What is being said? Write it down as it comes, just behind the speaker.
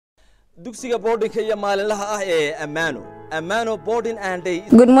dugsiga boardingka iyo maalinlaha ah ee Amano boarding and day.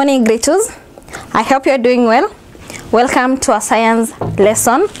 Good morning, grade 2s. I hope you're doing well. Welcome to our science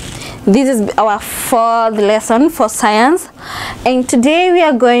lesson. This is our fourth lesson for science, and today we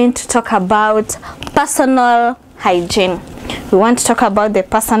are going to talk about personal hygiene. We want to talk about the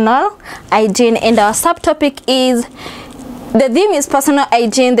personal hygiene, and our subtopic is, the theme is personal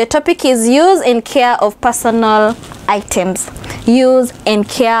hygiene. The topic is use and care of personal items. Use and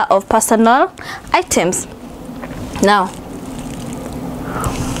care of personal items. Now,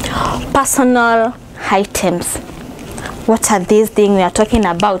 personal items. What are these things we are talking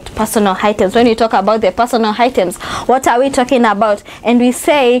about? Personal items. When we talk about the personal items, what are we talking about? And we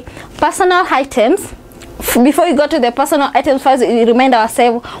say personal items. Before we go to the personal items, first we remind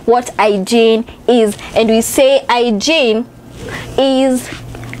ourselves what hygiene is. And we say hygiene is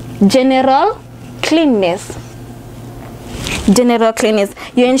general cleanness. General cleanness.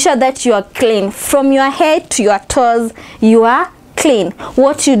 You ensure that you are clean from your head to your toes. You are clean.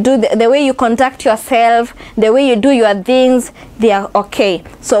 What you do, the way you conduct yourself, the way you do your things, they are okay.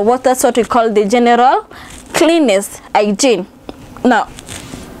 So that's what we call the general cleanness, hygiene. Now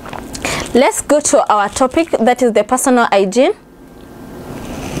let's go to our topic, that is the personal hygiene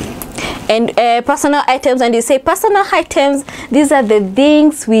and personal items. And you say personal items, these are the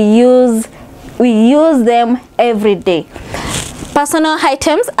things we use them every day. Personal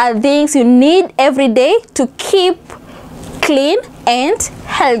items are things you need every day to keep clean and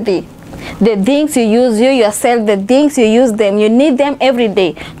healthy. The things you use, you yourself, the things you use them, you need them every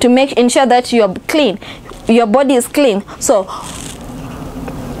day to ensure that you're clean, your body is clean. So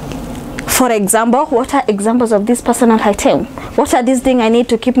for example, what are examples of this personal item? What are these things I need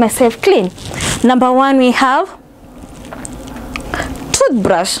to keep myself clean? Number one, we have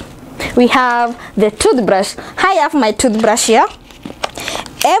toothbrush. We have the toothbrush. I have my toothbrush here.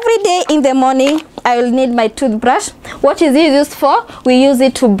 Every day in the morning, I will need my toothbrush. What is it used for? We use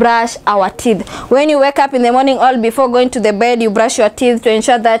it to brush our teeth. When you wake up in the morning, or before going to the bed, you brush your teeth to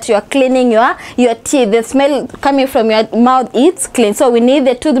ensure that you are cleaning your teeth. The smell coming from your mouth, it's clean. So we need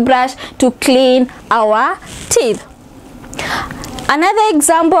the toothbrush to clean our teeth. Another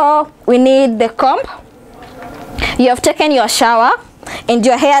example, we need the comb. You have taken your shower and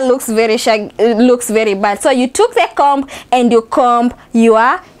your hair looks very shaggy, looks very bad, so you took the comb and you comb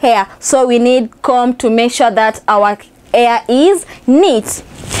your hair. So we need comb to make sure that our hair is neat.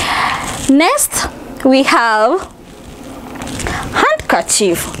 Next, we have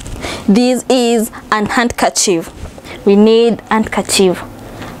handkerchief. This is an handkerchief. We need handkerchief.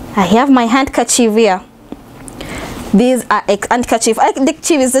 I have my handkerchief here. These are handkerchief.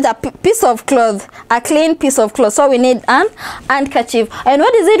 Handkerchief is a piece of cloth, a clean piece of cloth. So we need an handkerchief. And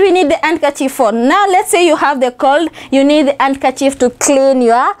what is it we need the handkerchief for? Now let's say you have the cold, you need the handkerchief to clean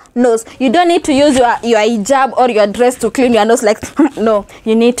your nose. You don't need to use your hijab or your dress to clean your nose like no,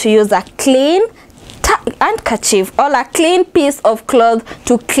 you need to use a clean handkerchief or a clean piece of cloth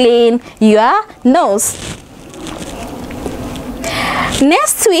to clean your nose.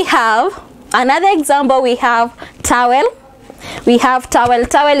 Next, we have another example. We have towel. We have towel.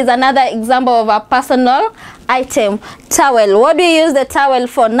 Towel is another example of a personal item. Towel. What do you use the towel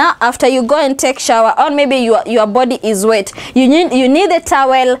for? Now after you go and take shower, or maybe your body is wet, you need the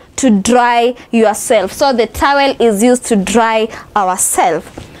towel to dry yourself. So the towel is used to dry ourselves.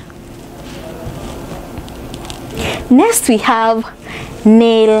 Next, we have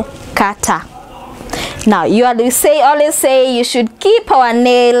nail cutter. Now you always say you should keep our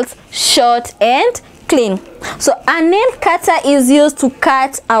nails short and clean. So a nail cutter is used to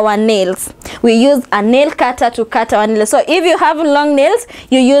cut our nails. We use a nail cutter to cut our nails. So if you have long nails,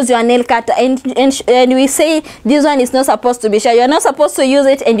 you use your nail cutter, and we say this one is not supposed to be shared. You're not supposed to use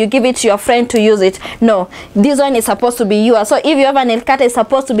it and you give it to your friend to use it. No, this one is supposed to be yours. So if you have a nail cutter, it's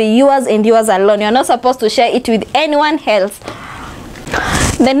supposed to be yours and yours alone. You're not supposed to share it with anyone else.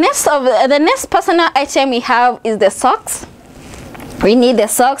 The next personal item we have is the socks. We need the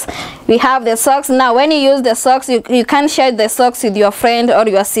socks. We have the socks. Now when you use the socks, you can't share the socks with your friend or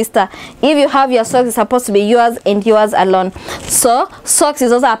your sister. If you have your socks, it's supposed to be yours and yours alone. So socks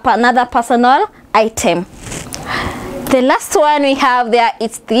is also another personal item. The last one we have there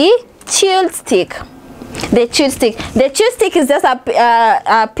is the chewed stick. The chewed stick. The chewed stick is just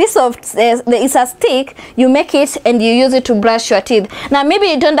a piece of, it's a stick. You make it and you use it to brush your teeth. Now maybe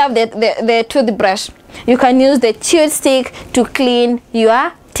you don't have the toothbrush. You can use the chewed stick to clean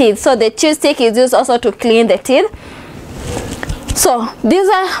your teeth. So the chewed stick is used also to clean the teeth. So these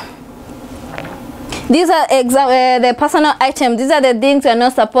are These are the personal items. These are the things you're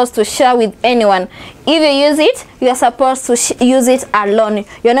not supposed to share with anyone. If you use it, you're supposed to use it alone.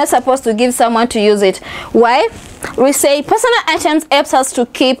 You're not supposed to give someone to use it. Why? We say personal items helps us to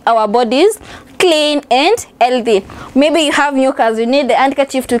keep our bodies clean and healthy. Maybe you have mucus, you need the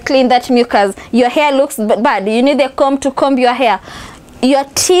handkerchief to clean that mucus. Your hair looks bad, you need the comb to comb your hair. Your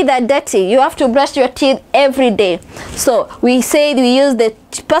teeth are dirty, you have to brush your teeth every day. So we say we use the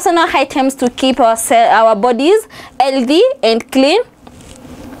personal items to keep our bodies healthy and clean.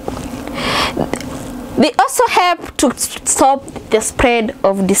 They also help to stop the spread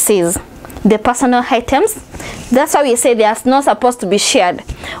of disease. The personal items, that's why we say they are not supposed to be shared.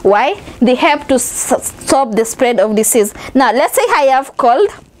 Why? They help to stop the spread of disease. Now let's say I have cold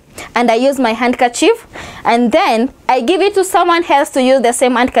and I use my handkerchief and then I give it to someone else to use the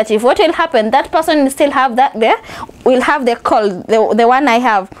same handkerchief. What will happen? That person will still have that there, will have the cold, the one I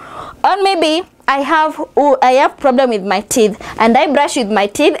have. Or maybe I have problem with my teeth and I brush with my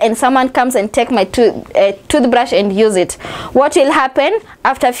teeth and someone comes and take my toothbrush and use it. What will happen?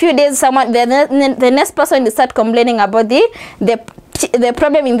 After a few days, the next person will start complaining about the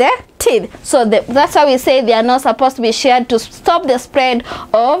problem in their teeth. So that's why we say they are not supposed to be shared to stop the spread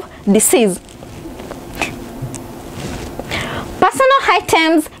of disease. Personal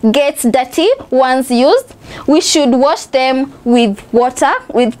items get dirty once used. We should wash them with water,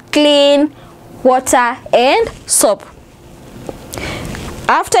 with clean water and soap.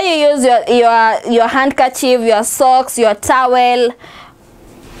 After you use your handkerchief, your socks, your towel,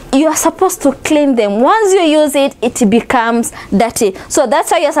 you are supposed to clean them. Once you use it, it becomes dirty. So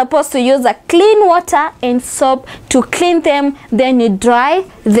that's why you're supposed to use a clean water and soap to clean them, then you dry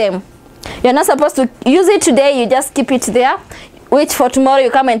them. You're not supposed to use it today, you just keep it there. Wait for tomorrow,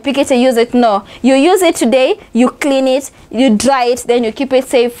 you come and pick it and use it. No, you use it today, you clean it, you dry it, then you keep it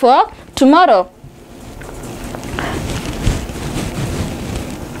safe for tomorrow.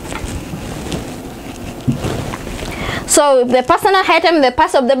 So the personal item, the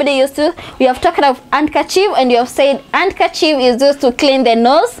parts of the body used to, we have talked of handkerchief, and we have said handkerchief is used to clean the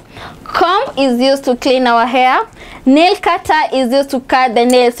nose, comb is used to clean our hair, nail cutter is used to cut the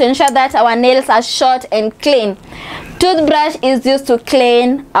nails to ensure that our nails are short and clean, toothbrush is used to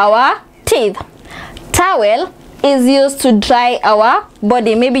clean our teeth, towel is used to dry our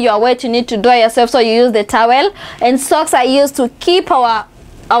body. Maybe you are wet, you need to dry yourself, so you use the towel, and socks are used to keep our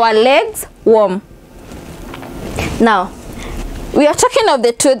legs warm. Now, we are talking of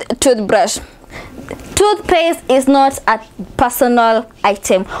the toothbrush. Toothpaste is not a personal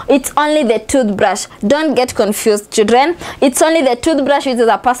item. It's only the toothbrush. Don't get confused, children. It's only the toothbrush which is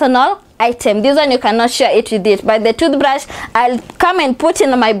a personal item. This one you cannot share it with it. But the toothbrush, I'll come and put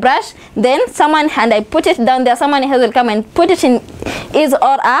in my brush, then and I put it down there, someone else will come and put it in his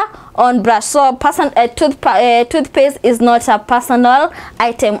or her own brush. So toothpaste is not a personal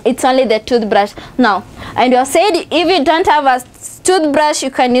item. It's only the toothbrush. Now, and you said if you don't have a toothbrush,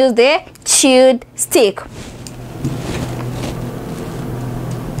 you can use the chewed stick.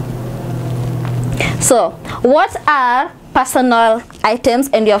 So what are personal items?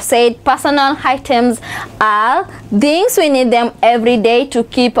 And you have said personal items are things we need them every day to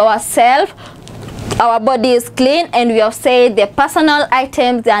keep ourselves, our body is clean, and we have said the personal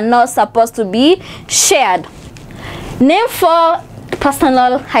items, they are not supposed to be shared. Name 4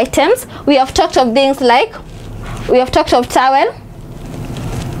 personal items. We have talked of things like, we have talked of towel,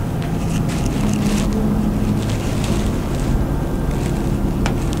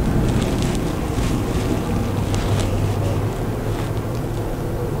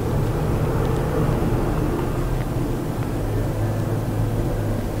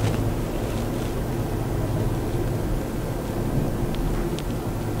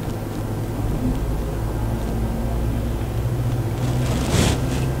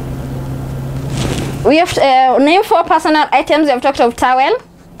 we have named 4 personal items. We have talked of towel,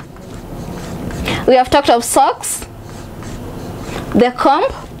 we have talked of socks, the comb,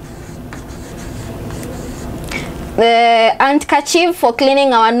 the handkerchief for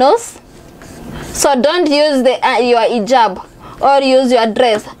cleaning our nose. So don't use your hijab or use your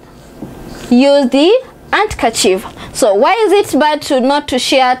dress, use the handkerchief. So why is it bad not to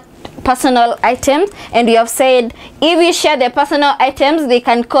share personal items? And we have said if we share the personal items, they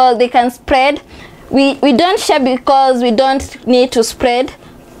can spread. We don't share because we don't need to spread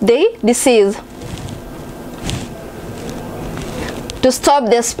the disease. To stop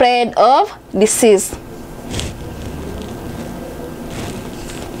the spread of disease.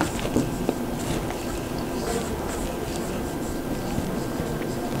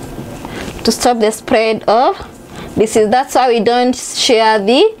 To stop the spread of disease. That's why we don't share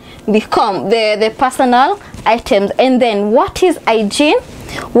the the personal items. And then what is hygiene?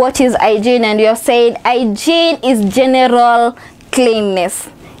 What is hygiene? And you're saying hygiene is general cleanness.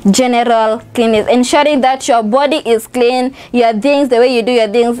 General cleanness, ensuring that your body is clean, your things, the way you do your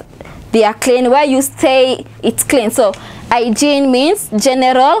things, they are clean, where you stay, it's clean. So hygiene means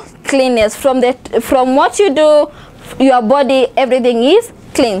general cleanness. From what you do, your body, everything is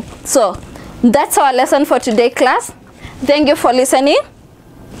clean. So that's our lesson for today, class. Thank you for listening.